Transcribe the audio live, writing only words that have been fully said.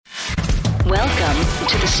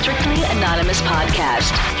to the Strictly Anonymous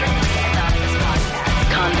podcast. Strictly Anonymous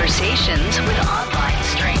podcast. Conversations with online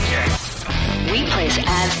strangers. We place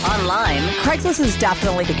ads online. Craigslist is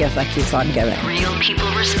definitely the gift that keeps on giving. Real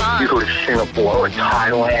people respond. You go to Singapore or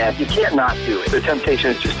Thailand. You can't not do it. The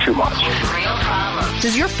temptation is just too much. With real problems.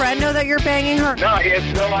 Does your friend know that you're banging her? No, he has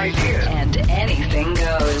no idea. And anything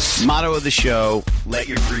goes. Motto of the show, let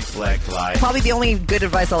your Greek flag fly. Probably the only good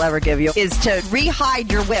advice I'll ever give you is to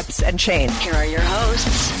re-hide your whips and chains. Here are your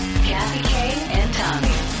hosts, Kathy Kay and Tommy.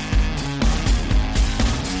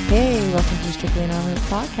 Hey, welcome to the Strictly Anonymous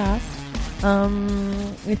podcast.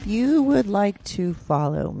 If you would like to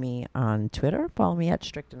follow me on Twitter, follow me at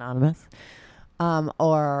Strict Anonymous.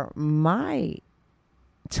 Or my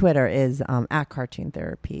Twitter is at Cartoon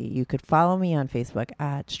Therapy. You could follow me on Facebook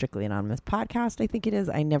at Strictly Anonymous Podcast. I think it is.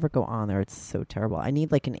 I never go on there. It's so terrible. I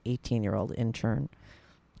need like an 18-year-old intern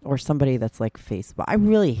or somebody that's like Facebook. I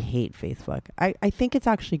really hate Facebook. I think it's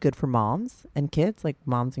actually good for moms and kids, like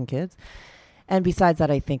moms and kids. And besides that,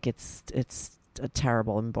 I think it's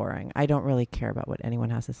terrible and boring. I don't really care about what anyone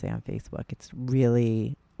has to say on Facebook. It's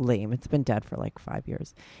really lame. It's been dead for like 5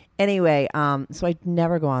 years. Anyway, so I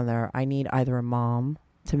never go on there. I need either a mom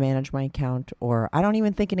to manage my account, or I don't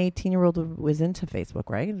even think an 18-year-old was into Facebook,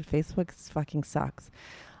 right? Facebook fucking sucks.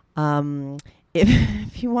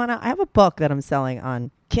 If you want to, I have a book that I'm selling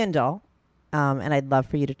on Kindle, and I'd love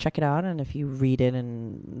for you to check it out. And if you read it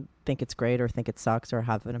and think it's great or think it sucks or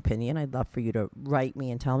have an opinion, I'd love for you to write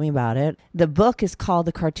me and tell me about it. The book is called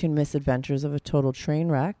The Cartoon Misadventures of a Total Train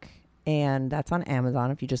Wreck, and that's on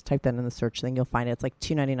Amazon. If you just type that in the search thing, you'll find it. It's like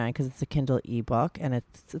 $2.99 because it's a Kindle ebook, and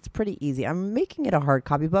it's pretty easy. I'm making it a hard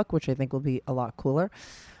copy book, which I think will be a lot cooler,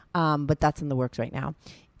 but that's in the works right now.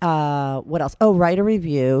 What else? Oh, write a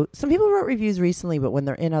review. Some people wrote reviews recently, but when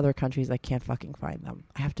they're in other countries, I can't fucking find them.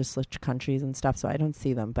 I have to switch countries and stuff, so I don't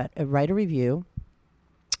see them. But write a review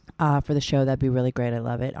for the show. That'd be really great. I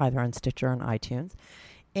love it, either on Stitcher or on iTunes.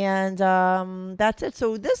 And that's it.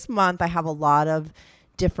 So this month, I have a lot of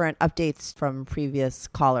different updates from previous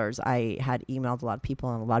callers. I had emailed a lot of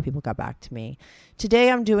people, and a lot of people got back to me.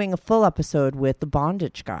 Today, I'm doing a full episode with the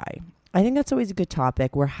bondage guy. I think that's always a good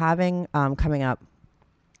topic. We're having coming up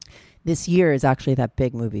this year is actually that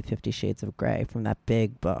big movie, 50 Shades of Grey, from that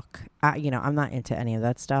big book. I'm not into any of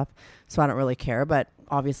that stuff, so I don't really care. But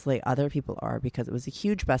obviously other people are, because it was a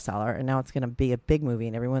huge bestseller, and now it's going to be a big movie,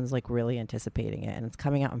 and everyone's like really anticipating it, and it's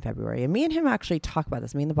coming out in February. And me and him actually talk about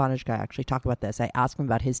this. Me and the bondage guy actually talk about this. I asked him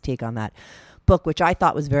about his take on that book, which I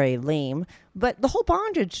thought was very lame. But the whole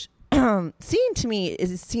bondage scene to me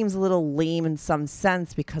seems a little lame in some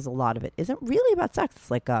sense, because a lot of it isn't really about sex. It's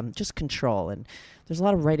like just control, and there's a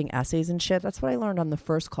lot of writing essays and shit. That's what I learned on the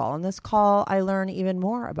first call. On this call, I learn even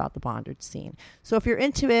more about the bondage scene. So if you're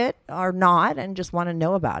into it or not and just want to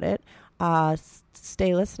know about it,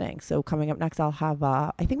 stay listening. So coming up next, I'll have,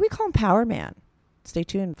 I think we call him Power Man. Stay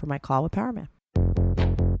tuned for my call with Power Man.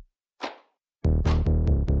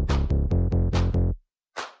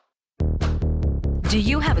 Do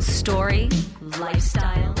you have a story,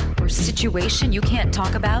 lifestyle, or situation you can't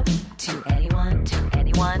talk about to anyone?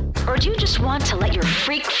 Or do you just want to let your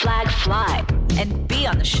freak flag fly and be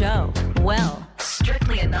on the show? Well,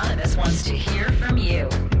 Strictly Anonymous wants to hear from you.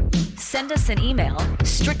 Send us an email,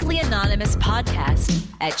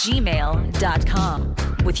 strictlyanonymouspodcast@gmail.com,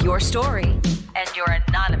 with your story And your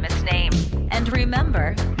anonymous name. And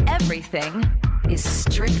remember, everything is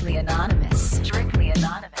strictly anonymous. Strictly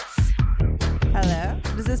Anonymous. Hello?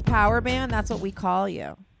 This is Power Man. That's what we call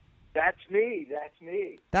you. That's me. That's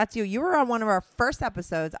me. That's you. You were on one of our first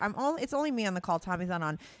episodes. It's only me on the call. Tommy's not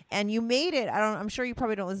on. And you made it. I'm sure you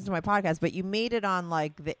probably don't listen to my podcast, but you made it on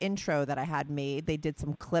like the intro that I had made. They did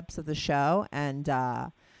some clips of the show, and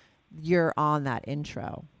you're on that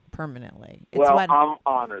intro permanently. I'm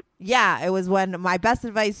honored. Yeah, it was when my best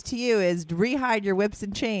advice to you is re-hide your whips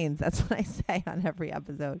and chains. That's what I say on every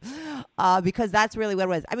episode, because that's really what it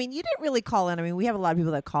was. I mean, you didn't really call in. I mean, we have a lot of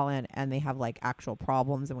people that call in and they have like actual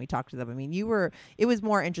problems, and we talk to them. I mean, it was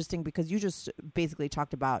more interesting because you just basically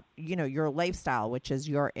talked about, your lifestyle, which is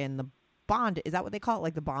you're in the bond. Is that what they call it?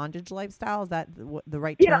 Like the bondage lifestyle? Is that the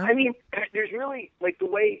right term? Yeah, I mean, there's really, like, the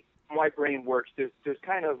way my brain works, there's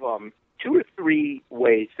kind of 2 or 3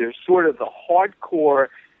 ways. There's sort of the hardcore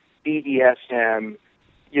BDSM,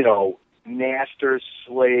 master,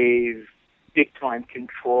 slave, big time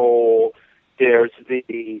control. There's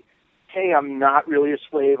the, hey, I'm not really a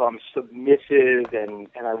slave, I'm submissive and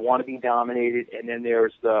I want to be dominated. And then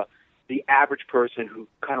there's the average person who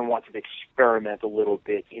kind of wants to experiment a little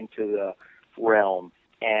bit into the realm.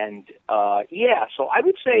 And so I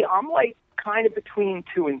would say I'm like kind of between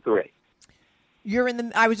 2 and 3. You're in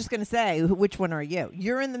the. I was just going to say, which one are you?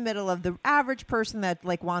 You're in the middle of the average person that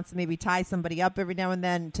like wants to maybe tie somebody up every now and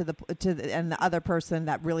then and the other person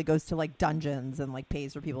that really goes to like dungeons and like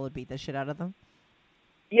pays for people to beat the shit out of them.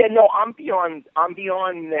 Yeah, no, I'm beyond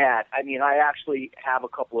that. I mean, I actually have a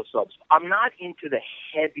couple of subs. I'm not into the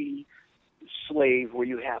heavy slave where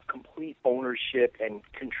you have complete ownership and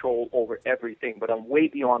control over everything, but I'm way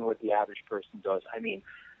beyond what the average person does. I mean,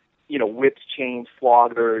 you know, whips, chains,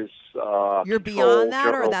 floggers. You're beyond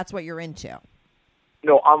that, or that's what you're into?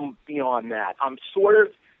 No, I'm beyond that. I'm sort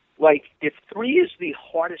of like, if 3 is the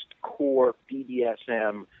hardest core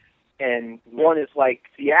BDSM, and 1 is like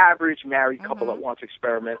the average married couple that wants to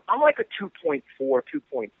experiment, I'm like a 2.4, 2.5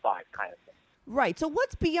 kind of thing. Right. So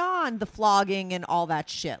what's beyond the flogging and all that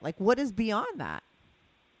shit? Like, what is beyond that?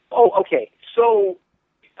 Oh, okay. So,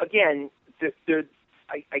 again,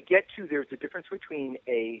 I get to, there's a difference between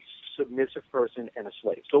a submissive person and a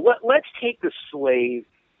slave. So let's take the slave,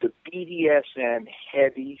 the BDSM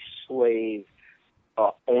heavy slave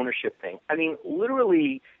ownership thing. I mean,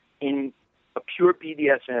 literally in a pure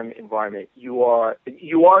BDSM environment, you are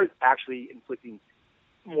actually inflicting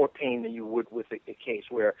more pain than you would with a case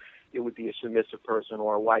where it would be a submissive person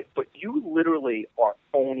or a wife, but you literally are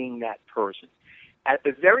owning that person. At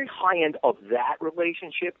the very high end of that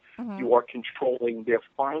relationship, you are controlling their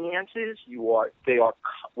finances. They are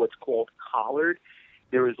what's called collared.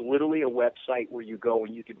 There is literally a website where you go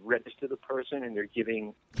and you can register the person, and they're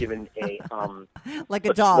given a like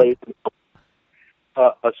a dog.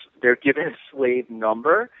 They're given a slave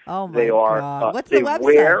number. Oh my God! What's the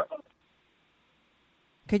website?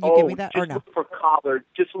 Could you give me that or no? Look for collared.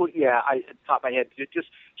 Just look. Yeah, at the top of my head.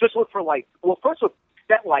 Just look for like. Well, first of all,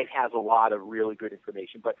 FetLife has a lot of really good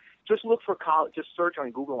information, but just look for just search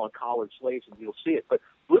on Google on collared slaves and you'll see it. But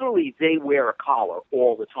literally, they wear a collar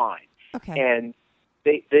all the time. Okay. And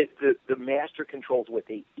the master controls what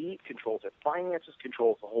they eat, controls their finances,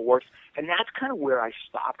 controls the whole works, and that's kind of where I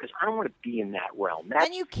stop because I don't want to be in that realm.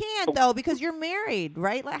 And you can't though because you're married,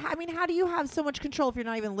 right? Like, I mean, how do you have so much control if you're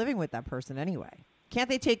not even living with that person anyway? Can't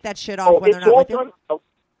they take that shit off when they're not with you?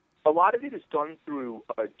 A lot of it is done through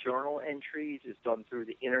journal entries. Is done through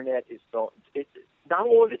the internet. Not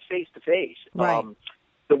all of it's face to face. Right.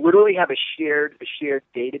 They literally have a shared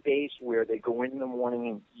database where they go in the morning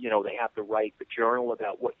and they have to write the journal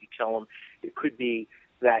about what you tell them. It could be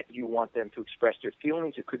that you want them to express their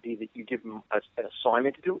feelings. It could be that you give them an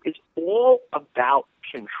assignment to do. It's all about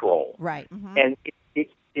control. Right. Mm-hmm. And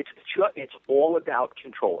it's all about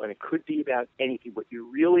control, and it could be about anything. But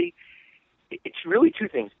it's really 2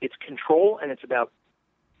 things. It's control, and it's about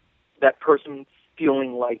that person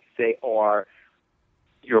feeling like they are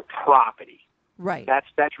your property. Right.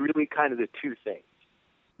 That's really kind of the 2 things.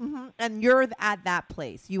 Mm-hmm. And you're at that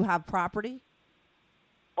place. You have property?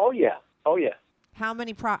 Oh yeah. How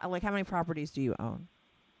many properties do you own?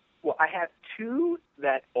 Well, I have 2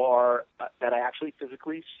 that are that I actually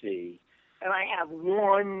physically see. And I have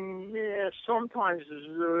 1, sometimes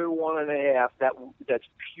 1.5, that's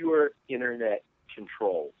pure internet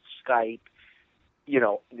control, Skype.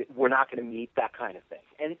 We're not going to meet, that kind of thing.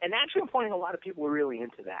 And actually, I'm finding a lot of people are really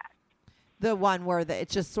into that. The one where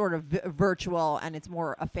it's just sort of virtual and it's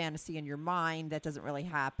more a fantasy in your mind that doesn't really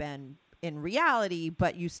happen in reality,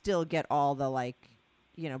 but you still get all the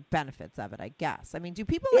benefits of it, I guess. I mean, do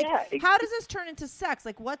people how does this turn into sex?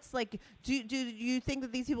 Like, what's do you think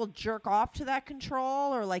that these people jerk off to that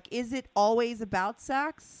control, or is it always about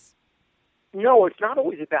sex? No, it's not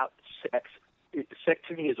always about sex. Sex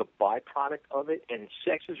to me is a byproduct of it, and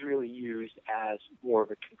sex is really used as more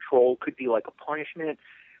of a control. Could be like a punishment,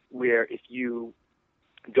 where if you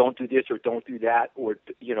don't do this or don't do that, or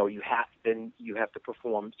you have to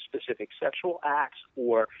perform specific sexual acts,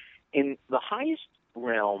 or in the highest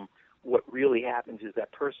realm, what really happens is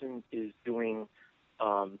that person is doing.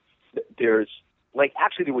 There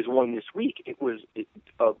was one this week. It was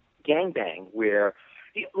a gangbang where,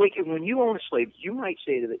 when you own a slave, you might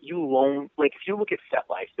say that you loan. If you look at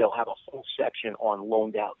FetLife, they'll have a whole section on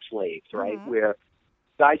loaned out slaves, right? Mm-hmm. Where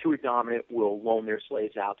guys who are dominant will loan their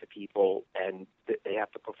slaves out to people, and they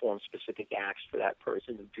have to perform specific acts for that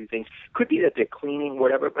person and do things. Could be that they're cleaning,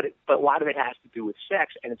 whatever, but a lot of it has to do with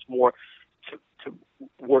sex, and it's more to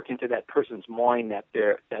work into that person's mind that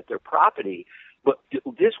they're property. But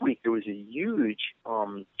this week there was a huge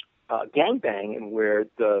gangbang, and where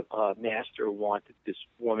the master wanted this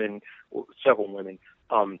woman, or several women,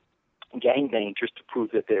 gangbang just to prove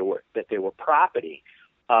that they were property.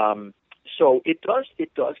 So it does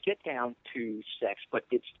get down to sex, but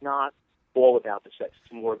it's not all about the sex.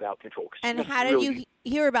 It's more about control. And how did you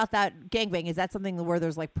hear about that gangbang? Is that something where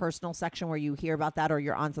there's like personal section where you hear about that, or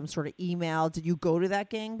you're on some sort of email? Did you go to that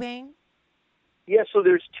gangbang? Yeah, so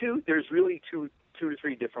there's really two to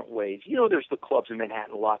three different ways. There's the clubs in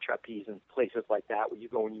Manhattan, La Trapeze, and places like that where you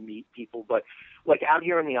go and you meet people. But like out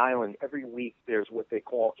here on the island, every week there's what they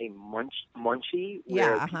call a munchie,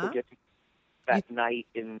 where people get that night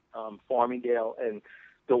in Farmingdale, and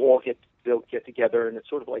they'll get together, and it's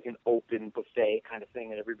sort of like an open buffet kind of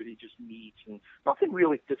thing, and everybody just meets, and nothing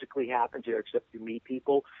really physically happens there except you meet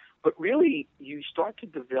people. But really, you start to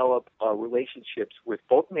develop relationships with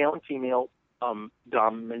both male and female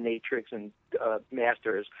dominatrix and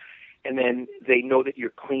masters, and then they know that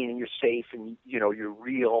you're clean and you're safe and you're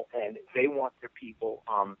real, and they want their people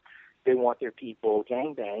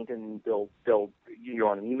gangbanged, and you're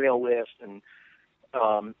on an email list, and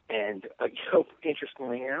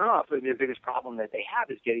interestingly enough, the biggest problem that they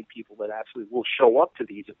have is getting people that actually will show up to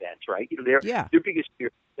these events, right? Their biggest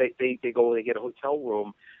fear, they get a hotel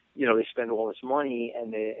room, they spend all this money,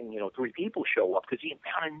 and 3 people show up, because the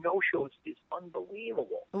amount of no-shows is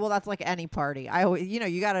unbelievable. Well, that's like any party. I always,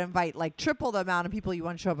 you got to invite like triple the amount of people you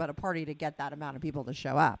want to show up at a party to get that amount of people to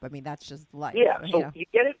show up. I mean, that's just life. Yeah, so you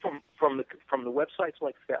get it from the websites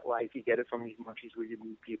like FetLife. You get it from these munchies where you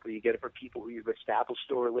meet people. You get it from people who you've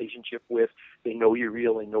established a relationship with. They know you're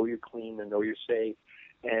real. They know you're clean. They know you're safe.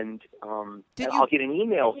 And I'll get an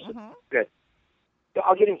email. That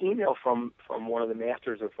I'll get an email from one of the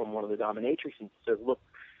masters or from one of the dominatrix and says, look,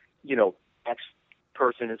 X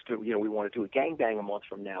person is good. We want to do a gangbang a month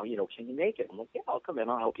from now. Can you make it? I'm like, yeah, I'll come in.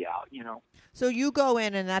 I'll help you out. So you go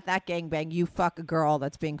in, and at that gangbang, you fuck a girl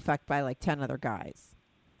that's being fucked by like 10 other guys,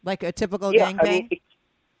 like a typical gangbang.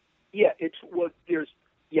 Yes.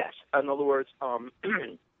 In other words,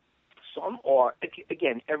 some are,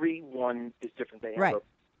 again, everyone is different. They have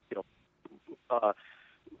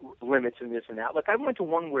limits and this and that. Like I went to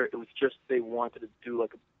one where it was just they wanted to do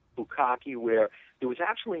like a bukkake where there was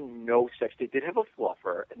actually no sex. They did have a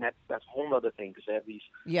fluffer, and that's a whole other thing, because they have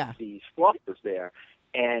these fluffers there.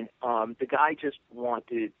 And the guy just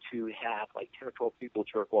wanted to have like 10 or 12 people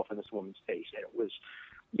jerk off in this woman's face, and it was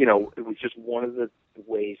just one of the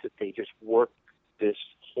ways that they just work this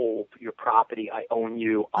whole your property, I own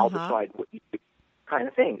you, I'll decide what you do kind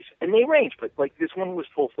of things. And they range, but like this one was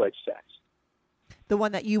full-fledged sex. The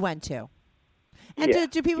one that you went to. And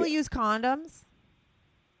do people use condoms?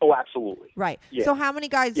 Oh, absolutely. Right. Yeah. So how many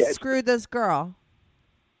guys screwed this girl?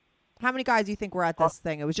 How many guys do you think were at this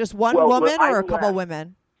thing? It was just one woman or a couple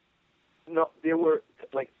women? No, there were,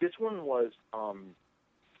 like, this one was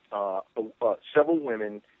several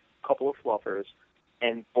women, a couple of fluffers,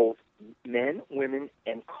 and both men, women,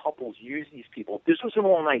 and couples used these people. This was an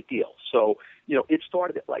all-night deal. So, it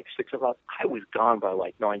started at like 6 o'clock. I was gone by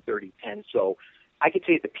like 9:30, 10. So I could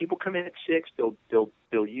tell you that people come in at 6, they'll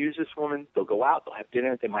use this woman, they'll go out, they'll have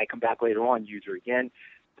dinner, they might come back later on, use her again.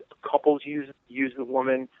 Couples use the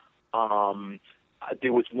woman.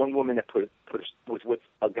 There was one woman that was with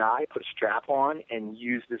a guy, put a strap on, and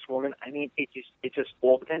used this woman. I mean, it just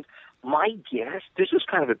all depends. My guess, this was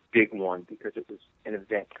kind of a big one because it was an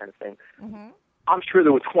event kind of thing. Mm-hmm. I'm sure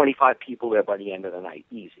there were 25 people there by the end of the night,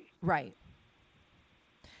 easy. Right.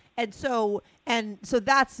 And so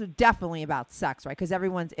that's definitely about sex, right? Because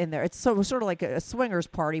everyone's in there. It's sort of like a swingers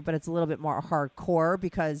party, but it's a little bit more hardcore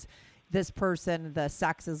because this person, the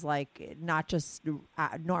sex is like not just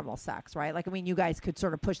normal sex, right? Like, I mean, you guys could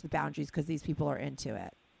sort of push the boundaries because these people are into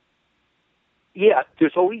it. Yeah,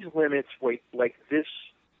 there's always limits. Like this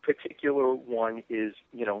particular one is,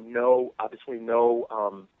 obviously no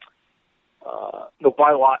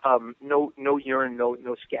urine,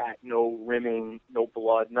 no scat, no rimming, no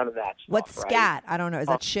blood, none of that stuff. What's scat? I don't know. Is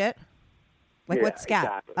that shit? Like what's scat?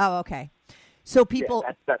 Exactly. Oh, okay. So people.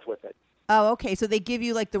 Yeah, that's what that. Oh, okay. So they give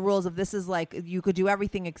you like the rules of this is like you could do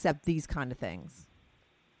everything except these kind of things.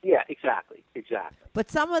 Yeah, exactly. But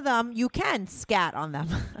some of them you can scat on them.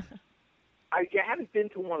 I haven't been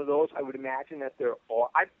to one of those. I would imagine that there are.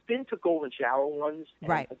 I've been to golden shower ones. And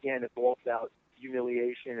right. Again, it's all about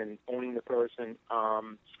humiliation and owning the person.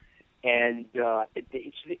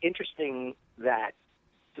 It's interesting that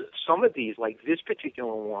some of these, like this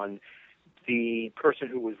particular one, the person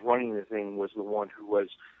who was running the thing was the one who was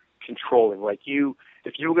controlling. Like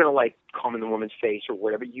if you were going to like come in the woman's face or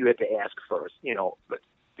whatever, you had to ask first, but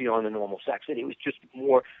beyond the normal sex. And it was just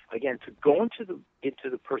more, again, to go into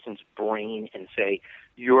the person's brain and say,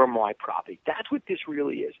 you're my property. That's what this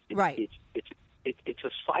really is. Right. It's a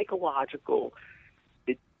psychological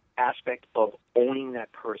aspect of owning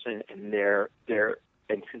that person and their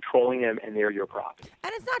and controlling them, and they're your property.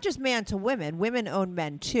 And it's not just man to women. Women own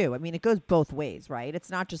men too. I mean, it goes both ways, right? It's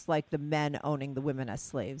not just like the men owning the women as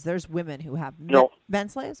slaves. There's women who have men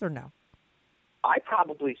slaves, or no? I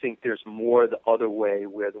probably think there's more the other way,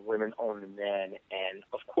 where the women own the men, and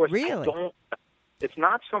of course, really? It's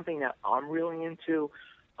not something that I'm really into.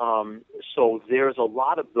 So there's a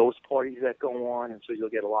lot of those parties that go on, and so you'll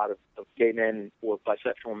get a lot of gay men or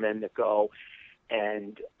bisexual men that go.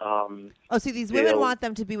 And see, these women want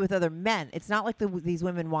them to be with other men. It's not like these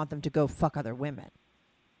women want them to go fuck other women.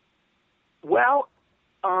 Well,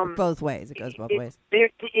 both ways. It goes both ways.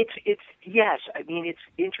 It's yes. I mean, it's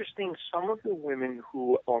interesting. Some of the women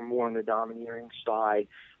who are more on the domineering side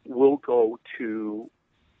will go to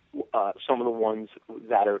some of the ones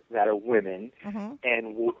that are women,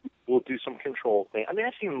 and will do some control thing. I mean,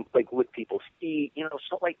 I've seen like lick people's feet.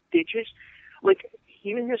 So like they just like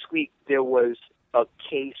even this week there was a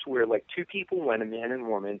case where like two people went, a man and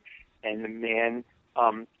woman, and the man,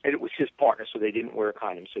 and it was his partner, so they didn't wear a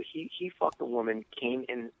condom. So he fucked a woman, came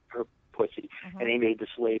in her pussy, and they made the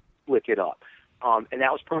slave lick it up, and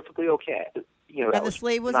that was perfectly okay. And the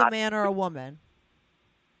slave was a man or a woman?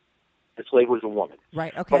 The slave was a woman.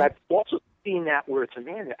 Right. Okay. But I've also seen that where it's a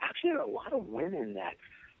man. There actually are a lot of women that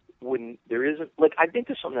when there isn't, like I've been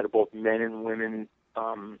to some that are both men and women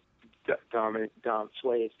dominant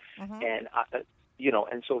slaves, and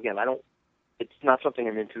and so again, it's not something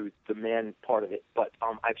I'm into, the man part of it, but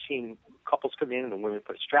I've seen couples come in and the women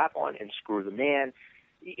put a strap on and screw the man.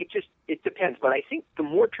 It depends, but I think the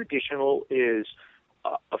more traditional is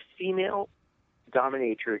a female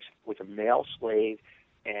dominatrix with a male slave,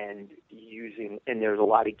 and there's a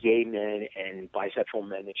lot of gay men and bisexual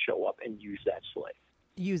men that show up and use that slave.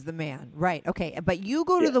 Use the man, right? Okay, but you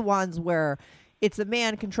go to the ones where it's a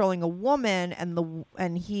man controlling a woman,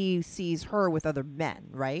 and he sees her with other men,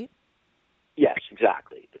 right? Yes,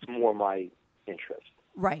 exactly. It's more my interest.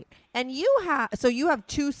 Right. And you have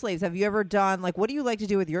two slaves. Have you ever done, like, what do you like to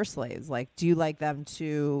do with your slaves? Like, do you like them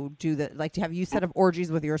to do have you set up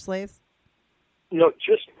orgies with your slaves? No,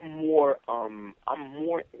 just more, I'm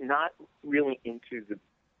more not really into the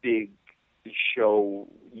big show,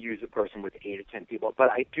 use a person with 8 or 10 people, but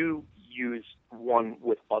I do use one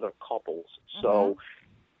with other couples. So,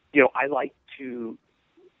 I like to,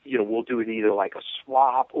 we'll do it either like a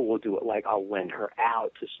swap, or we'll do it like I'll lend her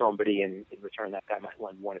out to somebody, and in return that guy might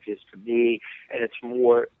lend one of his to me, and it's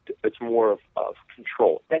more of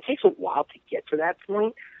control. That takes a while to get to that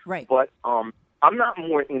point, right? But I'm not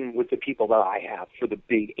more in with the people that I have for the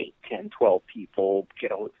big 8, 10, 12 people,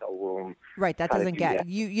 get a hotel room. Right, that doesn't get that.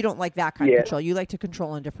 You don't like that kind of control. You like to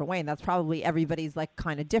control in a different way, and that's probably everybody's like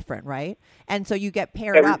kind of different, right? And so you get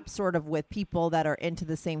paired up sort of with people that are into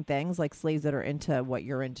the same things, like slaves that are into what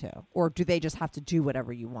you're into, or do they just have to do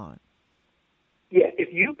whatever you want? Yeah,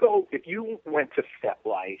 if you went to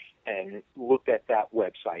FetLife and looked at that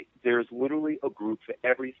website, there's literally a group for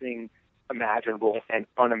everything imaginable and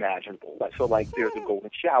unimaginable. So, there's a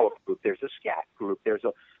golden shower group, there's a scat group, there's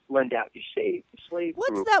a lend out you save slave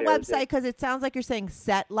What's group. What's that website? Because it sounds like you're saying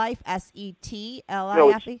SetLife, SETLIFE.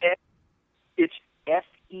 No, it's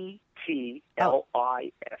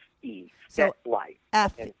FETLIFE. So SetLife.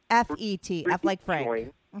 FET, F like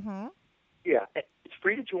Frank. Yeah, it's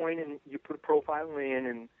free to join, and you put a profile in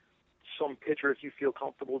and some picture if you feel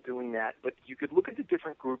comfortable doing that. But you could look at the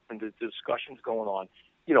different groups and the discussions going on.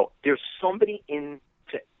 There's somebody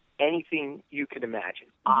into anything you can imagine.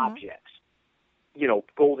 Objects,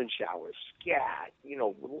 golden showers, scat,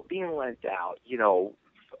 being lent out,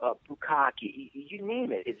 bukkake, you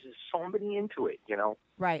name it. It's just somebody into it,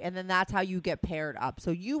 Right, and then that's how you get paired up.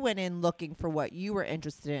 So you went in looking for what you were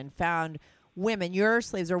interested in, found women. Your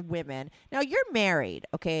slaves are women. Now, you're married,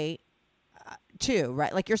 okay, too,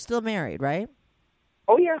 right? Like, you're still married, right?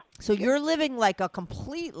 Oh, yeah. So you're living like a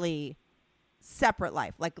completely separate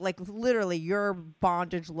life, like literally your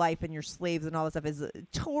bondage life and your slaves and all that stuff is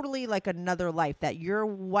totally like another life that your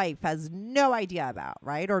wife has no idea about,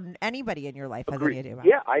 right? Or anybody in your life has any idea about.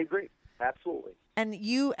 Yeah, I agree. Absolutely.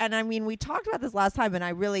 And I mean, we talked about this last time, and I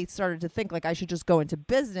really started to think like I should just go into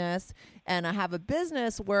business, and I have a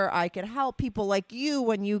business where I could help people like you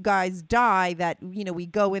when you guys die, that, we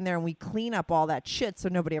go in there and we clean up all that shit so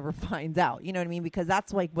nobody ever finds out. You know what I mean? Because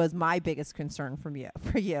that's like was my biggest concern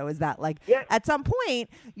for you is that at some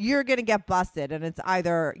point you're going to get busted, and it's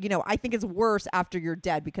either, I think it's worse after you're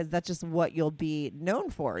dead, because that's just what you'll be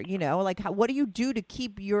known for, what do you do to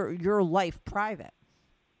keep your life private?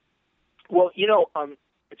 Well,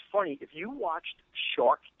 it's funny. If you watched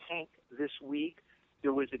Shark Tank this week,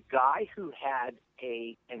 there was a guy who had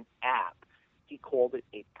an app. He called it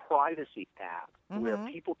a privacy app, where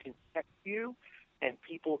people can text you and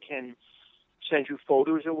people can send you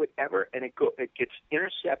photos or whatever, and it gets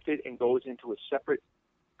intercepted and goes into a separate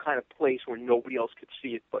kind of place where nobody else could see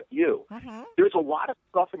it but you. Mm-hmm. There's a lot of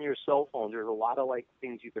stuff in your cell phone. There's a lot of like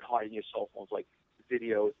things you could hide in your cell phones, like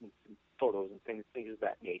videos and photos and things of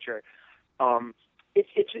that nature.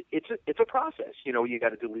 It's a process. You know, you got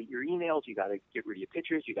to delete your emails. You got to get rid of your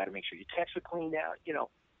pictures. You got to make sure your texts are cleaned out. You know,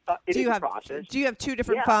 it is a process. Do you have two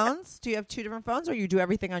different phones? Do you have two different phones, or you do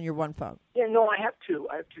everything on your one phone? Yeah, no, I have two.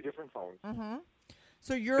 I have two different phones. Mm-hmm.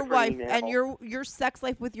 So your wife and your sex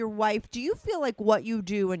life with your wife, do you feel like what you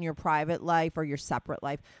do in your private life or your separate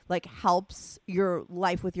life like helps your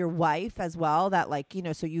life with your wife as well? That like, you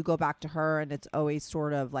know, so you go back to her and it's always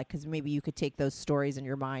sort of like, because maybe you could take those stories in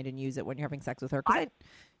your mind and use it when you're having sex with her. I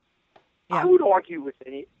would argue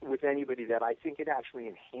with anybody that I think it actually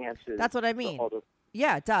enhances. That's what I mean.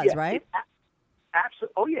 Yeah, it does, right?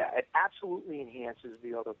 It absolutely enhances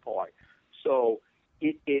the other part. So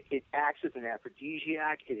it acts as an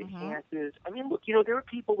aphrodisiac. It enhances. I mean, look, you know, there are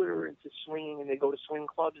people that are into swinging and they go to swing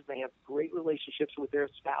clubs and they have great relationships with their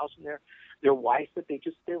spouse and their wife, but they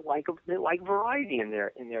like variety in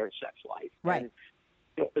their sex life. Right. And,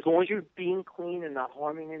 you know, as long as you're being clean and not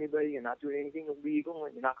harming anybody and not doing anything illegal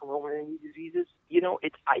and you're not going any diseases, you know,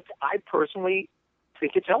 I personally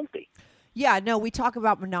think it's healthy. Yeah, no, we talk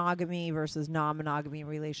about monogamy versus non-monogamy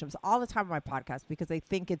relationships all the time on my podcast because I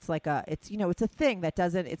think it's like it's a thing that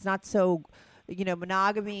it's not so, you know,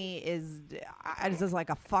 monogamy is just like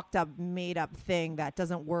a fucked up, made up thing that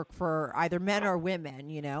doesn't work for either men or women,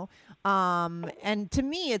 you know. And to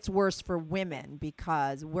me, it's worse for women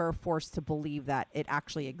because we're forced to believe that it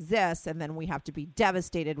actually exists. And then we have to be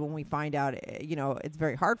devastated when we find out, you know, it's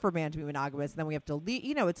very hard for a man to be monogamous. And then we have to leave,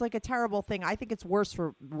 you know, it's like a terrible thing. I think it's worse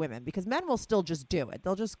for women because men will still just do it.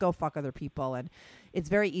 They'll just go fuck other people. And it's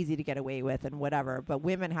very easy to get away with and whatever. But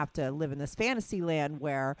women have to live in this fantasy land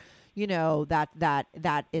where, you know,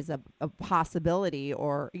 that is a possibility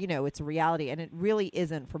or, you know, it's a reality. And it really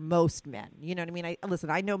isn't for most men. You know what I mean?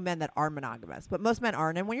 I know men that are monogamous, but most men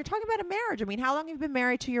aren't. And when you're talking about a marriage, I mean, how long have you been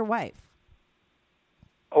married to your wife?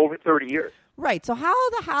 Over 30 years. Right. So how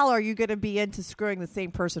the hell are you going to be into screwing the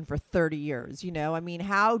same person for 30 years? You know, I mean,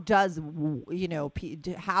 how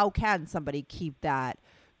can somebody keep that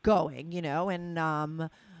going, you know? And,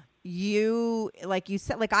 you, like you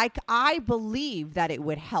said, like I believe that it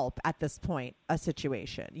would help at this point a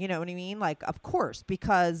situation, you know what I mean? Like, of course,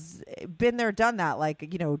 because been there, done that, like,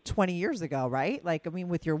 you know, 20 years ago, right? Like, I mean,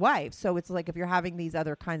 with your wife. So it's like if you're having these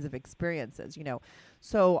other kinds of experiences, you know.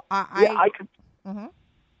 So I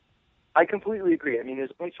completely agree. I mean,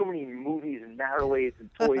 there's only so many movies and Marmalades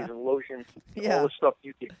and toys and lotions and all the stuff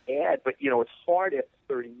you can add, but you know, it's hard after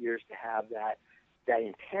 30 years to have that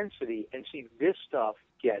intensity, and see, this stuff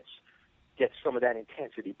gets some of that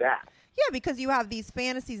intensity back. Yeah, because you have these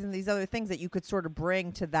fantasies and these other things that you could sort of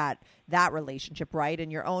bring to that relationship, right,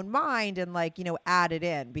 in your own mind and, like, you know, add it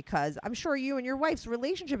in, because I'm sure you and your wife's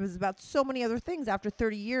relationship is about so many other things after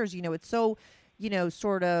 30 years. You know, it's so, you know,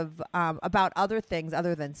 sort of about other things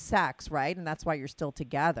other than sex, right? And that's why you're still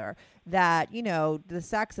together. That, you know, the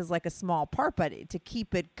sex is like a small part, but to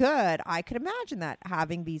keep it good, I could imagine that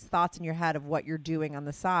having these thoughts in your head of what you're doing on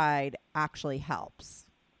the side actually helps.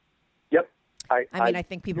 Yep. I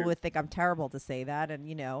think people would think I'm terrible to say that, and,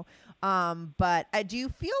 you know, but do you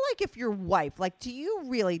feel like if your wife, like, do you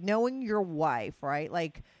really, knowing your wife, right,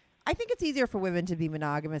 like, I think it's easier for women to be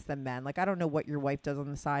monogamous than men. Like, I don't know what your wife does on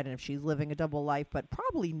the side and if she's living a double life, but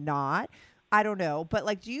probably not. I don't know. But,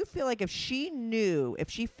 like, do you feel like if she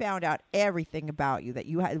found out everything about you that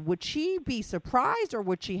you had, would she be surprised or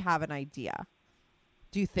would she have an idea?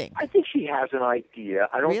 Do you think? I think she has an idea.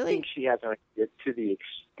 I don't think she has an idea to the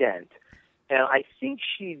extent. And I think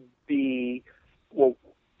she'd be, well,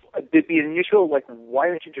 there'd be an initial, like, why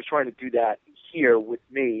aren't you just trying to do that here with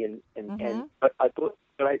me?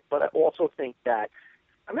 But I also think that,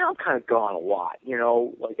 I mean, I'm kind of gone a lot, you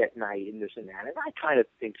know, like at night and this and that. And I kind of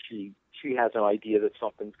think she has an idea that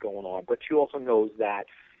something's going on. But she also knows that,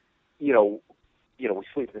 you know, we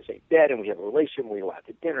sleep in the same bed and we have a relationship and we go out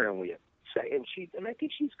to dinner and we have sex. And I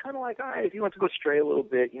think she's kind of like, all right, if you want to go stray a little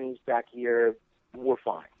bit, you know, he's back here, we're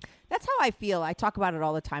fine. That's how I feel. I talk about it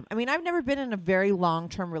all the time. I mean, I've never been in a very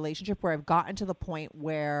long-term relationship where I've gotten to the point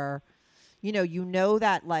where, you know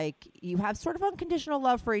that, like, you have sort of unconditional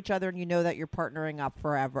love for each other and you know that you're partnering up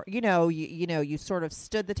forever. You know, you sort of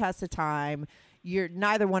stood the test of time.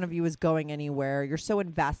 neither one of you is going anywhere. You're so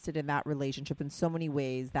invested in that relationship in so many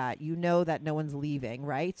ways that you know that no one's leaving,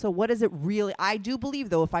 right? So what does it really, I do believe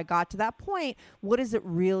though, if I got to that point, what does it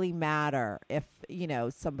really matter if,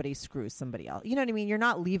 somebody screws somebody else? You know what I mean? You're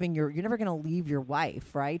not leaving you're never going to leave your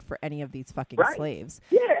wife, right? For any of these fucking slaves.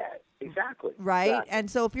 Yeah. Exactly. Right. Exactly. And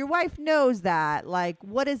so if your wife knows that, like,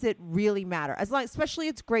 what does it really matter? Especially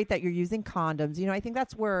it's great that you're using condoms. I think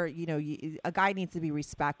that's where, a guy needs to be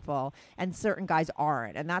respectful and certain guys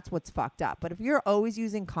aren't. And that's what's fucked up. But if you're always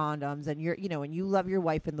using condoms and you're, and you love your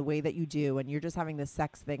wife in the way that you do and you're just having this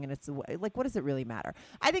sex thing and it's like, what does it really matter?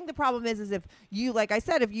 I think the problem is if you, like I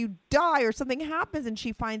said, if you die or something happens and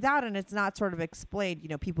she finds out and it's not sort of explained,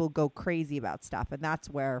 people go crazy about stuff. And that's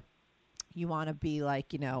where you want to be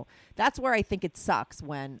like, that's where I think it sucks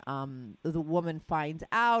when the woman finds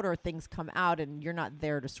out or things come out and you're not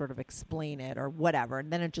there to sort of explain it or whatever. And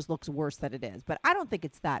then it just looks worse than it is. But I don't think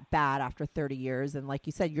it's that bad after 30 years. And like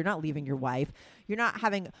you said, you're not leaving your wife. You're not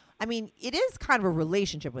having, it is kind of a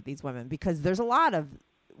relationship with these women because there's a lot of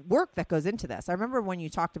work that goes into this. I remember when you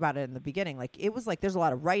talked about it in the beginning, like it was like there's a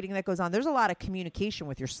lot of writing that goes on. There's a lot of communication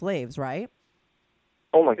with your slaves, right?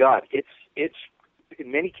 Oh, my God. It's in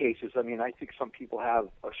many cases, I think some people have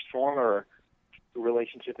a stronger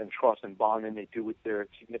relationship and trust and bond than they do with their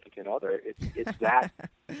significant other. It's that.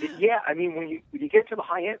 When you get to the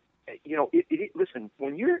high end, listen,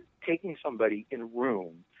 when you're taking somebody in a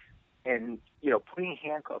room and, putting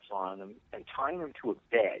handcuffs on them and tying them to a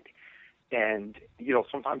bed and,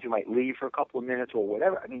 sometimes you might leave for a couple of minutes or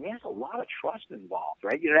whatever. There's a lot of trust involved,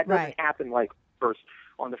 right? That doesn't happen like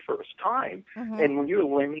on the first time. Mm-hmm. And when you're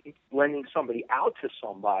lending somebody out to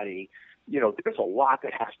somebody, there's a lot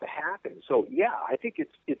that has to happen. So yeah, I think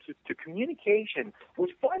it's the communication,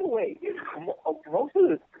 which by the way, most of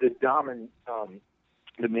the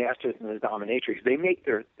masters and the dominatrix, they make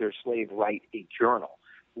their slave write a journal.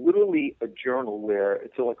 Literally a journal where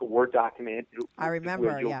it's like a Word document. I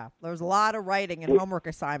remember, yeah. There was a lot of writing and homework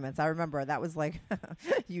assignments. I remember. That was like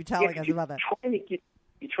you telling us about that.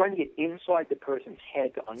 You're trying to get inside the person's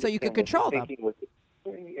head to understand so you can control them.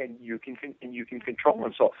 And you can control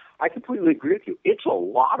them. So I completely agree with you. It's a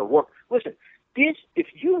lot of work. Listen, if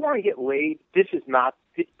you want to get laid, this is not.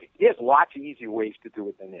 There's lots of easier ways to do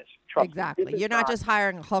it than this. Trust exactly. me, You're not just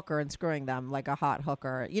hiring a hooker and screwing them like a hot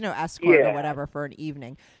hooker, escort or whatever for an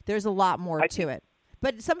evening. There's a lot more to it.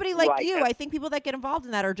 But somebody like you, I think people that get involved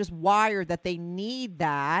in that are just wired that they need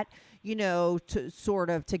that, to sort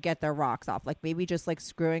of to get their rocks off. Like maybe just like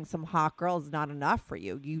screwing some hot girl is not enough for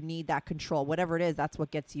you. You need that control. Whatever it is, that's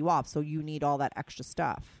what gets you off. So you need all that extra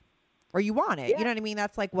stuff. Or you want it. Yeah. You know what I mean?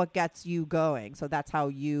 That's like what gets you going. So that's how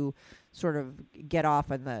you sort of get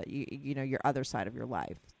off on the, your other side of your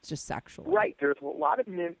life. It's just sexual. Right. There's a lot of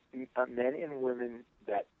men and women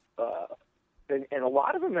that, and a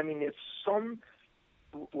lot of them, it's some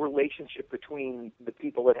relationship between the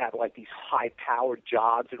people that have like these high-powered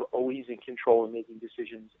jobs that are always in control and making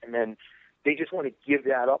decisions, and then they just want to give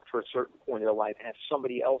that up for a certain point in their life and have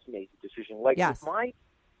somebody else make the decision. Like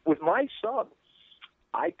with my sub,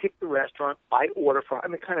 I pick the restaurant, I order for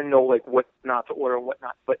her. Kind of know like what not to order and what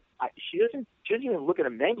not, but she doesn't even look at a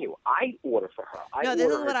menu. I order for her.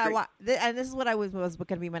 This is what I want, and this is what I was going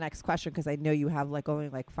to be my next question because I know you have like only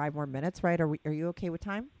like 5 more minutes, right? Are you okay with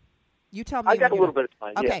time? You tell me. I got a little bit of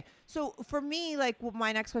time. Okay, yeah. So for me, like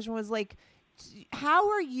my next question was like, how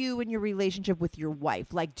are you in your relationship with your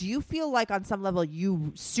wife? Like, do you feel like on some level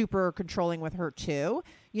you super controlling with her too?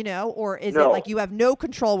 Or is it like you have no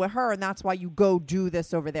control with her and that's why you go do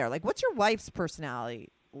this over there? Like, what's your wife's personality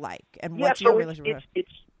like? And what's your relationship with her?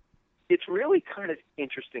 It's really kind of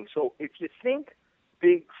interesting. So if you think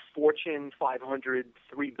big Fortune 500,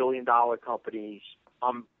 $3 billion companies,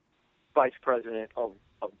 I'm vice president of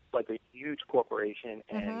like a huge corporation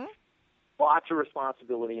and lots of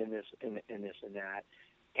responsibility in this and that.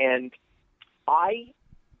 And I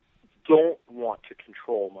don't want to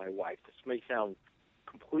control my wife. This may sound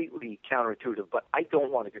completely counterintuitive, but I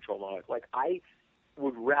don't want to control my wife. Like I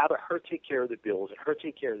would rather her take care of the bills and her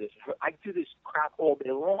take care of this. I do this crap all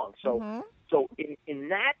day long. So so in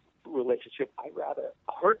that relationship, I'd rather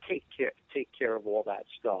her take care of all that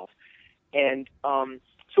stuff. And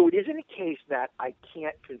so it isn't a case that I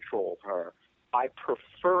can't control her. I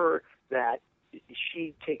prefer that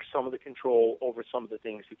she takes some of the control over some of the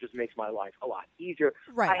things. It just makes my life a lot easier.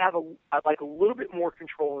 Right. I like a little bit more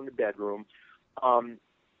control in the bedroom.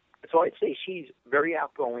 So I'd say she's very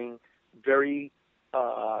outgoing, very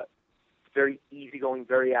easygoing,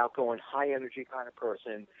 very outgoing, high energy kind of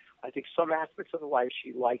person. I think some aspects of the life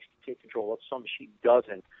she likes to take control of, some she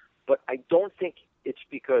doesn't. But I don't think it's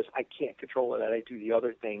because I can't control it that I do the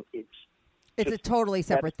other thing. It's a totally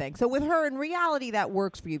separate thing. So with her, in reality, that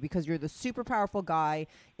works for you because you're the super powerful guy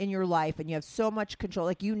in your life and you have so much control.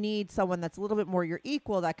 Like, you need someone that's a little bit more your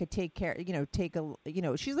equal that could take care,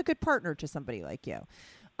 she's a good partner to somebody like you.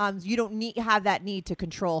 You don't have that need to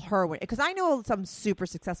control her. Because I know some super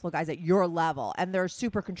successful guys at your level, and they're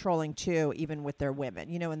super controlling too, even with their women,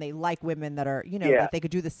 and they like women that are, that they could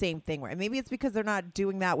do the same thing. And maybe it's because they're not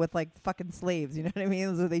doing that with like fucking slaves, you know what I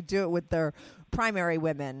mean? So they do it with their primary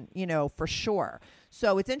women, for sure.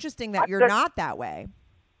 So it's interesting that you're not that way.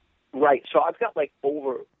 Right. So I've got like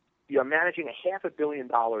I'm managing $500 million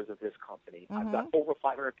of this company. Mm-hmm. I've got over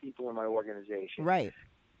 500 people in my organization. Right.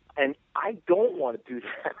 And I don't want to do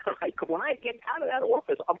that. Like, when I get out of that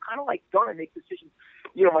office, I'm kind of like done. I make decisions.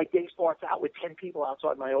 My day starts out with 10 people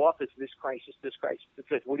outside my office. This crisis.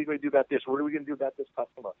 What are you going to do about this? What are we going to do about this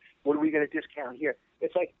customer? What are we going to discount here?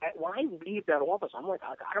 It's like, when I leave that office, I'm like,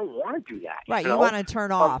 I don't want to do that. Right. You want to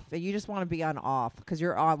turn off. You just want to be on off because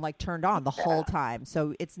you're on, like, turned on the whole time.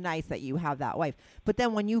 So it's nice that you have that wife. But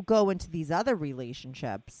then when you go into these other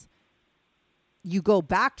relationships, you go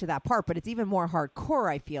back to that part, but it's even more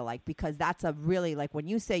hardcore, I feel like, because that's a really, like, when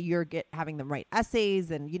you say you're having them write essays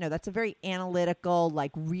and, that's a very analytical, like,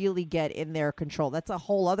 really get in their control. That's a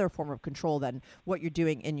whole other form of control than what you're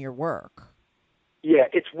doing in your work. Yeah,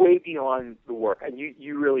 it's way beyond the work. And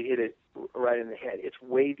you really hit it right in the head. It's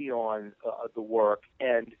way beyond the work.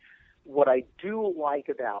 And what I do like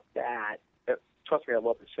about that, trust me, I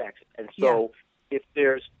love the sex. And so... Yeah. If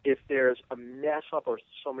there's a mess up or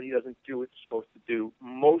somebody doesn't do what it's supposed to do,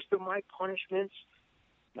 most of my punishments,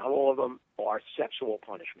 not all of them, are sexual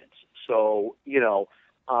punishments. So,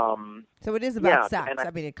 so it is about sex.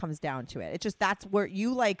 I mean, it comes down to it. It's just that's where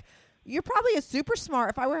you're probably a super smart,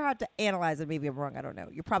 if I were to analyze it, maybe I'm wrong, I don't know.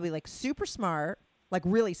 You're probably like super smart, like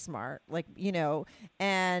really smart, like,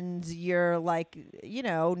 and you're like,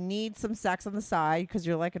 need some sex on the side because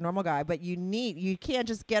you're like a normal guy, but you can't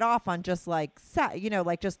just get off on just like,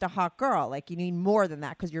 like just a hot girl. Like, you need more than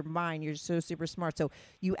that because you're so super smart. So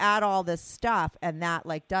you add all this stuff and that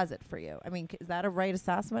like does it for you. I mean, is that a right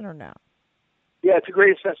assessment or no? Yeah, it's a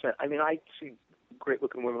great assessment. I mean, I see great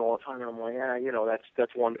looking women all the time and I'm like,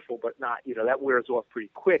 that's wonderful, but not, that wears off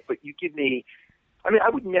pretty quick. But you give me, I mean, I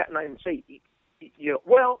would not even say,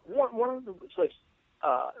 one of the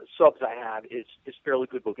subs I have is fairly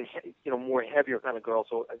good looking, more heavier kind of girl.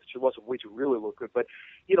 So she wasn't way to really look good, but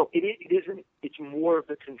it isn't. It's more of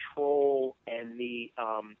the control and the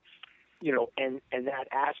and that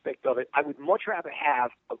aspect of it. I would much rather have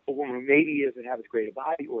a woman who maybe doesn't have as great a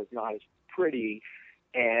body or is not as pretty,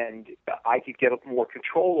 and I could get more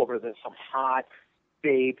control over than some hot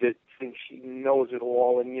babe that thinks she knows it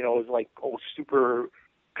all and is like super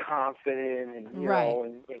confident and right.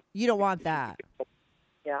 And you don't want that.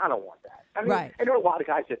 Yeah, I don't want that. I mean, right. I know a lot of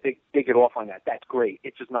guys that they get off on that. That's great.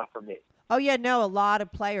 It's just not for me. Oh yeah, no. A lot of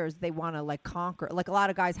players, they want to like conquer. Like, a lot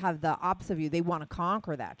of guys have the opposite view. They want to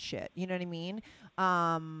conquer that shit. You know what I mean?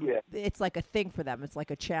 It's like a thing for them. It's like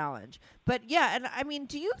a challenge. But yeah, and I mean,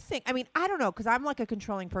 do you think? I mean, I don't know, because I'm like a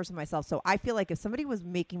controlling person myself. So I feel like if somebody was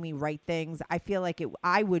making me write things, I feel like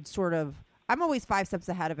I would sort of. I'm always 5 steps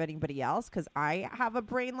ahead of anybody else because I have a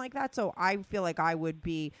brain like that. So I feel like I would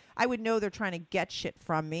know they're trying to get shit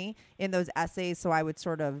from me in those essays. So I would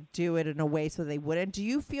sort of do it in a way so they wouldn't. Do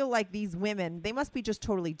you feel like these women, they must be just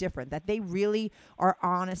totally different, that they really are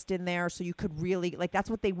honest in there? So you could really, like, that's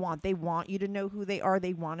what they want. They want you to know who they are.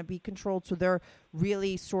 They want to be controlled. So they're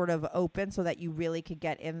really sort of open so that you really could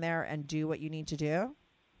get in there and do what you need to do.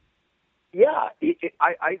 Yeah,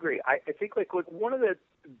 I agree. I think like one of the,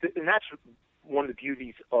 and that's one of the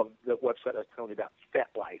beauties of the website I was telling you about,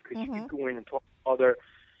 FetLife, because you can go in and talk to other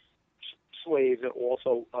slaves and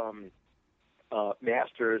also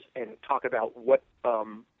masters and talk about what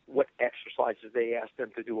exercises they asked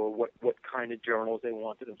them to do or what kind of journals they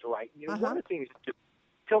wanted them to write. One of the things,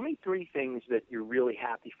 tell me 3 things that you're really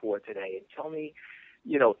happy for today, and tell me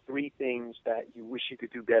 3 things that you wish you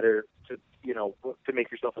could do better to make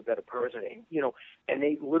yourself a better person. And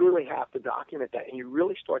they literally have to document that, and you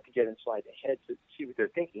really start to get inside the head to see what they're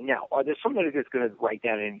thinking. Now, there's somebody that's going to write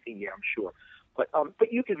down anything here, I'm sure. But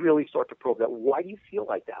you could really start to probe that. Why do you feel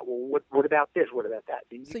like that? Well, what about this? What about that?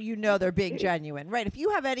 So they're being genuine. Right. If you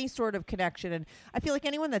have any sort of connection, and I feel like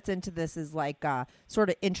anyone that's into this is like sort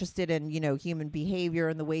of interested in, human behavior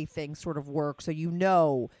and the way things sort of work. So you're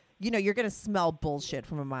going to smell bullshit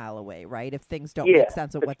from a mile away, right? If things don't make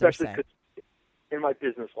sense of what they're saying. In my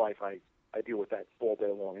business life, I deal with that all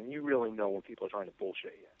day long, and you really know when people are trying to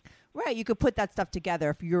bullshit you. Right, you could put that stuff together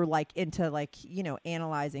if you're like into like,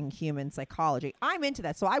 analyzing human psychology. I'm into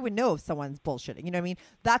that, so I would know if someone's bullshitting. You know what I mean?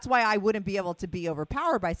 That's why I wouldn't be able to be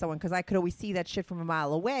overpowered by someone, because I could always see that shit from a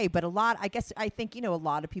mile away. But I think, a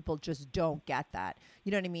lot of people just don't get that.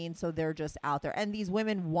 You know what I mean? So they're just out there, and these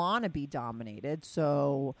women want to be dominated,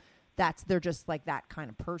 so they're just like that kind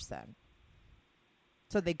of person.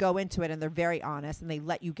 So they go into it and they're very honest, and they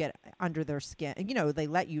let you get under their skin. They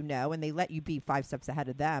let you know, and they let you be 5 steps ahead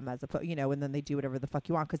of them, and then they do whatever the fuck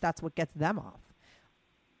you want, because that's what gets them off.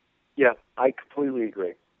 Yeah, I completely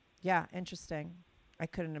agree. Yeah, interesting. I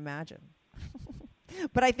couldn't imagine.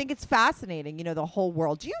 But I think it's fascinating, the whole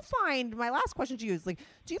world. Do you find, my last question to you is, like,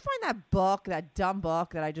 do you find that dumb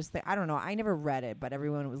book that I just think, I don't know, I never read it, but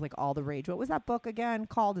everyone was like all the rage. What was that book again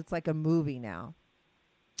called? It's like a movie now.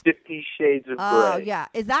 50 Shades of Grey. Oh, yeah.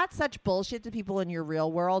 Is that such bullshit to people in your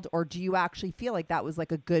real world, or do you actually feel like that was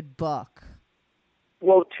like a good book?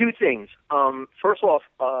 Well, 2 things. First off,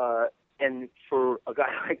 and for a guy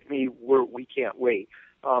like me, we can't wait.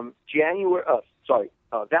 Valentine's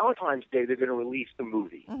Day, they're going to release the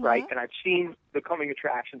movie, right? And I've seen the coming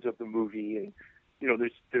attractions of the movie, and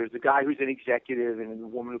there's a guy who's an executive and a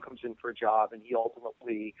woman who comes in for a job, and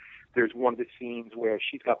there's one of the scenes where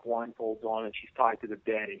she's got blindfolds on and she's tied to the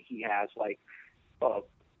bed, and he has like a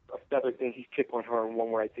feather thing he's tickling her, and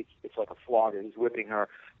one where I think it's like a flogger, he's whipping her.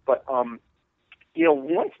 But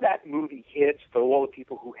once that movie hits, for all the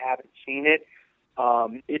people who haven't seen it,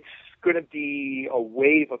 it's going to be a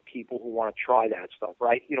wave of people who want to try that stuff,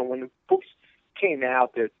 right? When the books came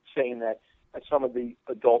out, they're saying that at some of the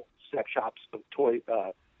adult sex shops, the toy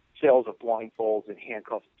sales of blindfolds and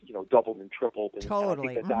handcuffs, doubled and tripled. And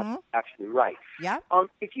totally. I think that's actually right. Yeah.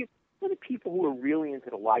 If you for the people who are really into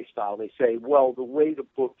the lifestyle, they say, well, the way the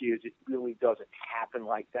book is, it really doesn't happen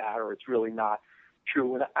like that, or it's really not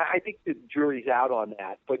true. And I think the jury's out on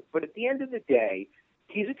that. But at the end of the day,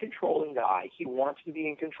 he's a controlling guy. He wants to be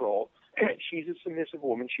in control. She's a submissive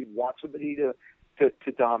woman. She wants somebody to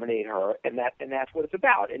dominate her, and that's what it's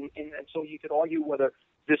about. And so you could argue whether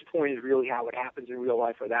this point is really how it happens in real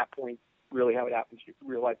life, or that point really how it happens in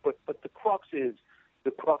real life. But the crux is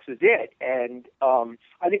it. And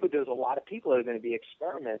I think that there's a lot of people that are going to be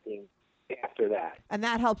experimenting after that. And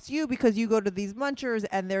that helps you because you go to these munchers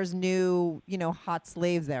and there's new, hot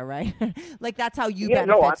slaves there, right? Like that's how you benefit.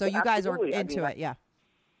 No, so you guys are absolutely. into it, yeah.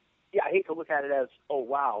 Yeah, I hate to look at it as, oh,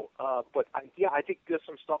 wow. But I think there's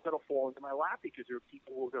some stuff that'll fall into my lap because there are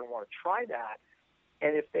people who are going to want to try that.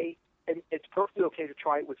 And and it's perfectly okay to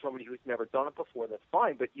try it with somebody who's never done it before, that's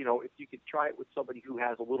fine. But, if you could try it with somebody who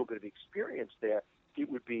has a little bit of experience there, it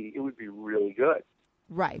would be really good.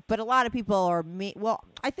 Right. But a lot of people are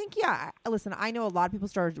I think, listen, I know a lot of people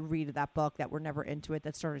started to read that book that were never into it,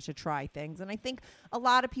 that started to try things. And I think a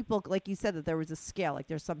lot of people, like you said, that there was a scale. Like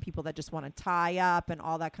there's some people that just want to tie up and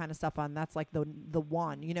all that kind of stuff on. That's like the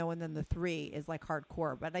 1, and then the 3 is like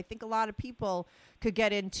hardcore. But I think a lot of people could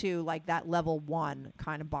get into like that level 1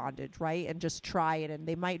 kind of bondage, right? And just try it. And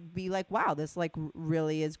they might be like, wow, this like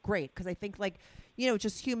really is great. Because I think like,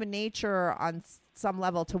 just human nature on some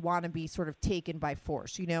level to want to be sort of taken by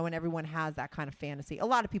force, and everyone has that kind of fantasy. A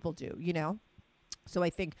lot of people do, So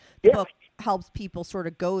I think the book helps people sort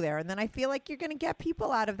of go there. And then I feel like you're going to get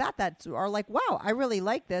people out of that are like, wow, I really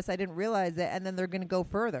like this. I didn't realize it. And then they're going to go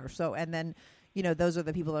further. So, and then, those are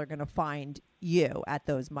the people that are going to find you at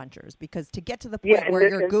those munchers, because to get to the point where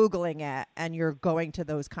you're Googling it and you're going to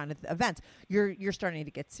those kind of events, you're starting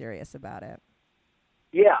to get serious about it.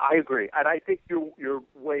 Yeah, I agree. And I think your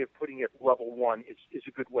way of putting it, level 1, is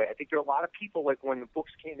a good way. I think there are a lot of people, like when the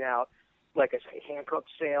books came out, like I say, handcuff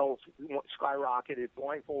sales skyrocketed,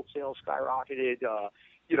 blindfold sales skyrocketed,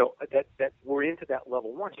 that were into that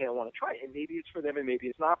level 1, and I want to try it. And maybe it's for them and maybe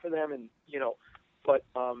it's not for them. And,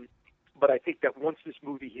 but I think that once this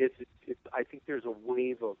movie hits, I think there's a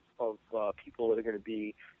wave of people that are going to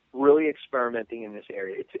be really experimenting in this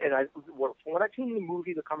area. From what I've seen in the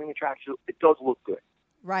movie, The Coming Attraction, it does look good.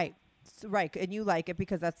 Right. Right. And you like it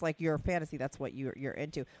because that's like your fantasy. That's what you're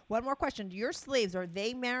into. One more question. Your slaves, are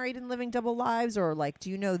they married and living double lives, or like,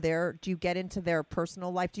 do you get into their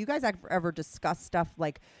personal life? Do you guys ever discuss stuff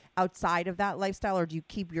like outside of that lifestyle, or do you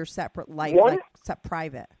keep your separate life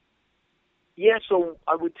private? Yeah. So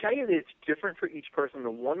I would tell you that it's different for each person.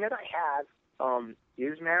 The one that I have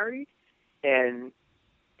is married, and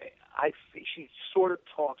she sort of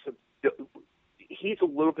talks he's a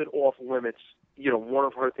little bit off limits. One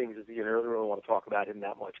of her things is, I don't really want to talk about him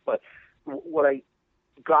that much, but what I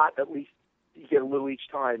got, at least you get a little each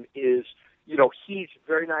time, is, he's a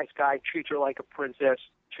very nice guy, treats her like a princess,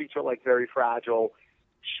 treats her like very fragile.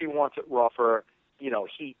 She wants it rougher.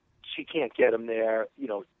 He she can't get him there. You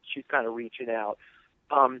know, she's kind of reaching out.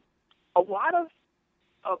 A lot of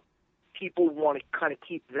people want to kind of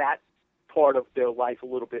keep that part of their life a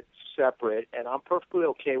little bit separate, and I'm perfectly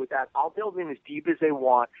okay with that. I'll delve in as deep as they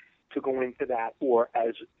want to go into that, or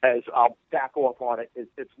as I'll back off on it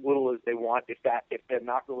as little as they want if they're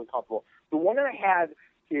not really comfortable. The one that I had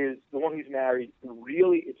is the one who's married.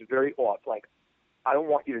 Really, it's very off. Like, I don't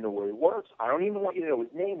want you to know where he works. I don't even want you to know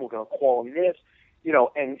his name. We're going to call him this, you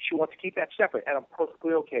know, and she wants to keep that separate, and I'm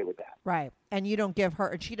perfectly okay with that. Right. And you don't give her,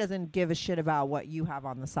 and she doesn't give a shit about what you have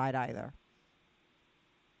on the side either.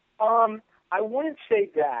 I wouldn't say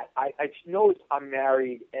that. I know I'm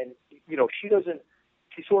married, and, you know, she's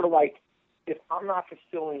sort of like, if I'm not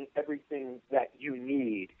fulfilling everything that you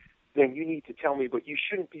need, then you need to tell me, but you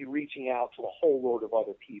shouldn't be reaching out to a whole load of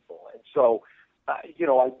other people. And so, you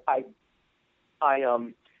know,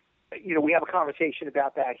 you know, we have a conversation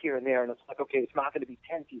about that here and there, and it's like, okay, it's not going to be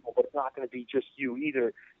 10 people, but it's not going to be just you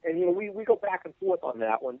either. And, you know, we go back and forth on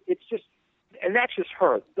that one. It's just, and that's just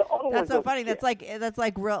her. The other That's so funny. Yeah. That's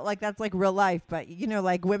like real life. But, you know,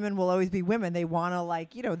 like, women will always be women. They want to,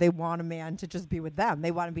 like, you know, they want a man to just be with them.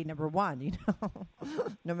 They want to be number one, you know,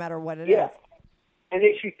 no matter what it is. And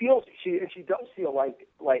then she does feel like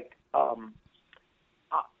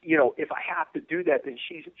you know, if I have to do that, then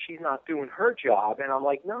she's not doing her job. And I'm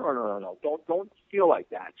like, no, don't feel like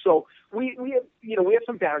that. So we have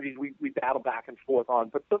some boundaries we battle back and forth on.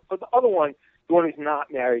 But the other one, the one who's not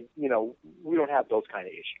married, you know, we don't have those kind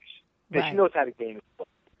of issues. And she knows how the game is played.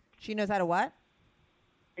 She knows how to what?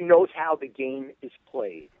 She knows how the game is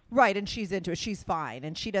played. Right, and she's into it. She's fine,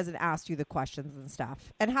 and she doesn't ask you the questions and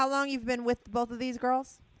stuff. And how long you've been with both of these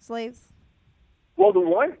girls, slaves? Well, the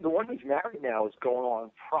one who's married now is going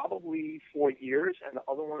on probably 4 years, and the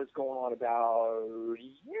other one is going on about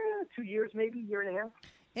 2 years, maybe a year and a half.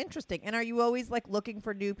 Interesting. And are you always, like, looking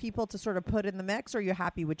for new people to sort of put in the mix, or are you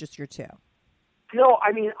happy with just your two? No,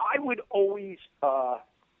 I mean, I would always,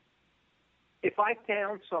 if I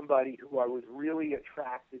found somebody who I was really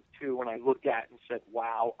attracted to and I looked at and said,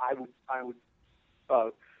 wow, I would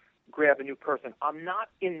grab a new person. I'm not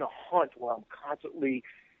in the hunt where I'm constantly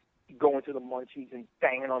going to the munchies and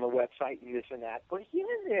banging on the website and this and that. But here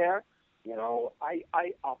and there, you know,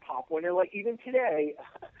 I'll pop one in. Like, even today,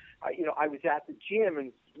 I was at the gym,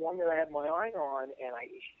 and one that I had my eye on, and I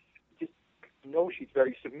just know she's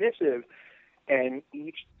very submissive. And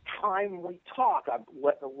each time we talk, I'm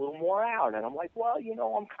letting a little more out. And I'm like, well, you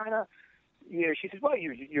know, I'm kind of, you know, she says, well,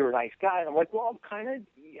 you're a nice guy. And I'm like, well, I'm kind of,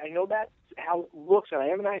 I know that's how it looks, and I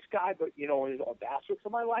am a nice guy, but, you know, in the aspects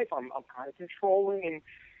of my life, I'm kind of controlling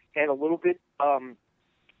and a little bit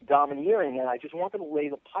domineering, and I just wanted to lay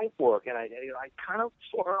the pipe work, and I kind of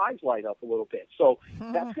saw her eyes light up a little bit. So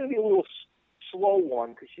that's going to be a little slow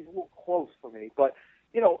one because she's a little close for me. But,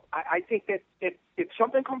 you know, I think that if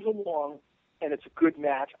something comes along and it's a good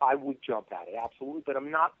match, I would jump at it, absolutely. But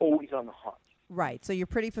I'm not always on the hunt. Right. So you're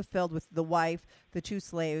pretty fulfilled with the wife, the two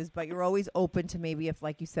slaves, but you're always open to maybe if,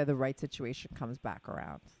 like you said, the right situation comes back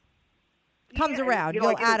around. Around, you know,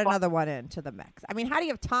 you'll add another one into the mix. I mean, how do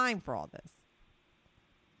you have time for all this?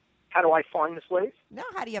 How do I find the slaves? No,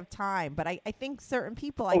 how do you have time? But I think certain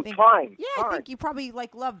people, time. Yeah, I think you probably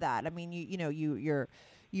love that. I mean,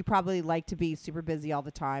 you probably like to be super busy all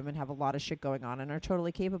the time and have a lot of shit going on and are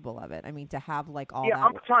totally capable of it. I mean, to have like all that. Yeah,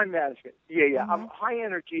 I'm time management. Yeah. Mm-hmm. I'm high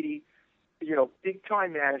energy, you know, big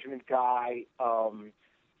time management guy.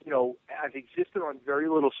 You know, I've existed on very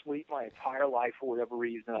little sleep my entire life for whatever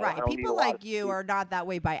reason. Right. People like you are not that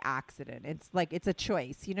way by accident. It's like, it's a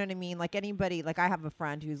choice. You know what I mean? Like anybody, like I have a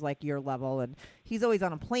friend who's like your level and he's always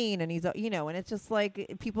on a plane and he's, you know, and it's just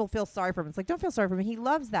like people feel sorry for him. It's like, don't feel sorry for him. He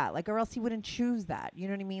loves that. Like, or else he wouldn't choose that. You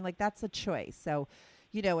know what I mean? Like that's a choice. So,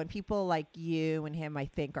 you know, and people like you and him, I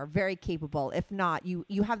think, are very capable. If not,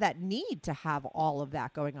 you have that need to have all of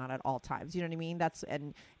that going on at all times. You know what I mean? That's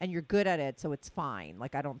and you're good at it, so it's fine.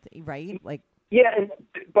 Like I don't, right? Like yeah. And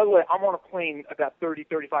by the way, I'm on a plane about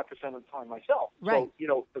 30-35% of the time myself. Right. So you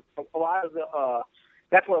know, a lot of the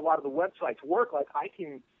that's where a lot of the websites work. Like I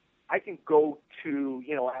can go to,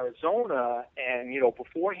 you know, Arizona and, you know,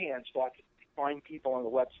 beforehand start to find people on the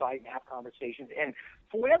website and have conversations. And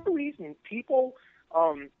for whatever reason, people.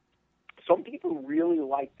 Some people really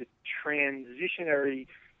like the transitionary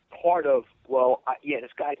part of,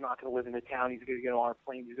 this guy's not going to live in the town. He's going to get on a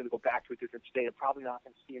plane. He's going to go back to a different state. I'm probably not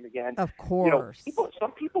going to see him again. Of course.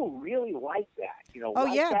 Some people really like that. Oh,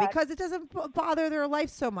 yeah, because it doesn't bother their life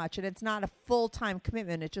so much, and it's not a full-time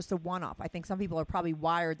commitment. It's just a one-off. I think some people are probably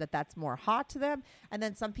wired that that's more hot to them, and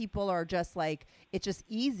then some people are just like, it's just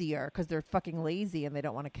easier because they're fucking lazy and they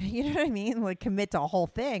don't want to, you know what I mean? Like, commit to a whole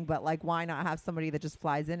thing, but, like, why not have somebody that just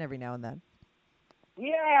flies in every now and then?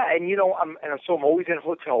 Yeah, and I'm always in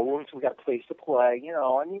hotel rooms, so we got a place to play.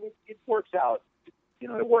 It works out.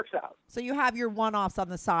 It works out. So you have your one-offs on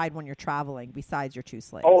the side when you're traveling, besides your two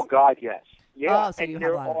slaves. Oh God, yes, yeah. Oh, so and you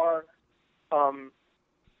there have a lot are,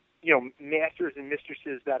 masters and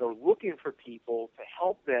mistresses that are looking for people to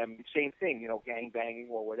help them. Same thing, gang banging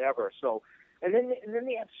or whatever. So, and then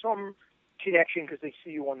they have some connection because they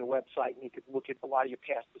see you on the website and you can look at a lot of your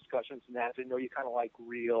past discussions and that. They know you kind of like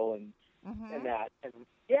real and that. And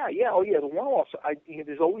the one-offs.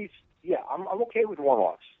 There's always I'm okay with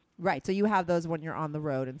one-offs. Right. So you have those when you're on the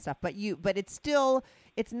road and stuff, but it's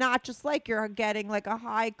not just like you're getting like a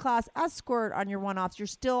high class escort on your one-offs. You're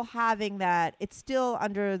still having that. It's still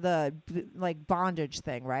under the like bondage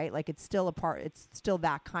thing, right? Like it's still it's still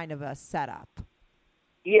that kind of a setup.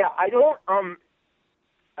 Yeah. I don't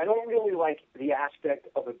really like the aspect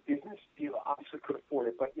of a business deal. Obviously could afford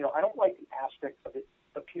it, but I don't like the aspect of it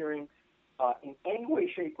appearing in any way,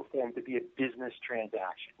 shape, or form to be a business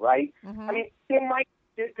transaction, right? Mm-hmm. I mean, there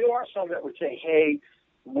are some that would say, "Hey,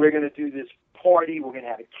 we're going to do this party. We're going to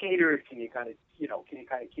have it catered. Can you kind of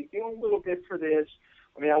kick in a little bit for this?"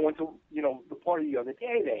 I mean, I went to the party the other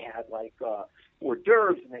day. They had like hors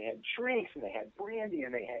d'oeuvres and they had drinks and they had brandy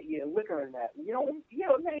and they had liquor and that. In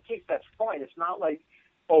that case, that's fine. It's not like,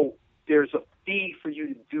 oh, there's a fee for you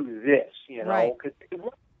to do this. Right. Because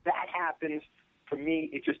once that happens, for me,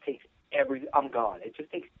 it just takes I'm gone. It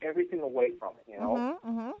just takes everything away from it. Mm-hmm,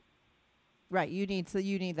 mm-hmm. Right. You need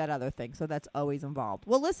that other thing. So that's always involved.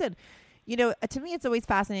 Well, listen, to me, it's always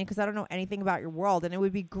fascinating because I don't know anything about your world. And it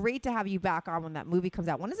would be great to have you back on when that movie comes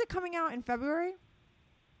out. When is it coming out? In February?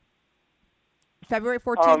 February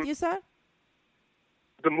 14th, you said?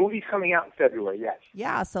 The movie's coming out in February, yes.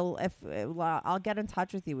 Yeah. So I'll get in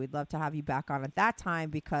touch with you. We'd love to have you back on at that time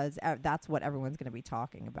because that's what everyone's going to be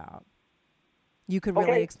talking about. You could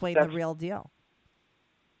really explain the real deal.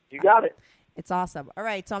 You got it. It's awesome. All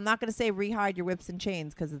right, so I'm not going to say rehide your whips and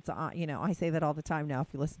chains because it's, I say that all the time now if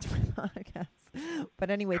you listen to my podcast. But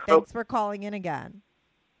anyway, thanks for calling in again.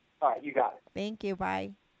 All right, you got it. Thank you.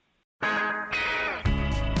 Bye.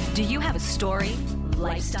 Do you have a story,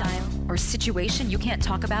 lifestyle, or situation you can't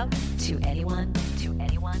talk about to anyone?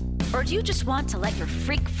 Or do you just want to let your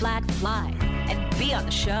freak flag fly and be on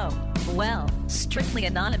the show? Well, Strictly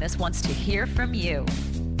Anonymous wants to hear from you.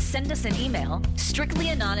 Send us an email,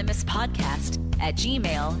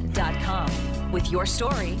 strictlyanonymouspodcast@gmail.com with your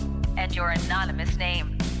story and your anonymous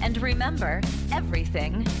name. And remember,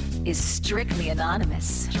 everything is strictly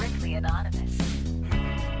anonymous. Strictly Anonymous.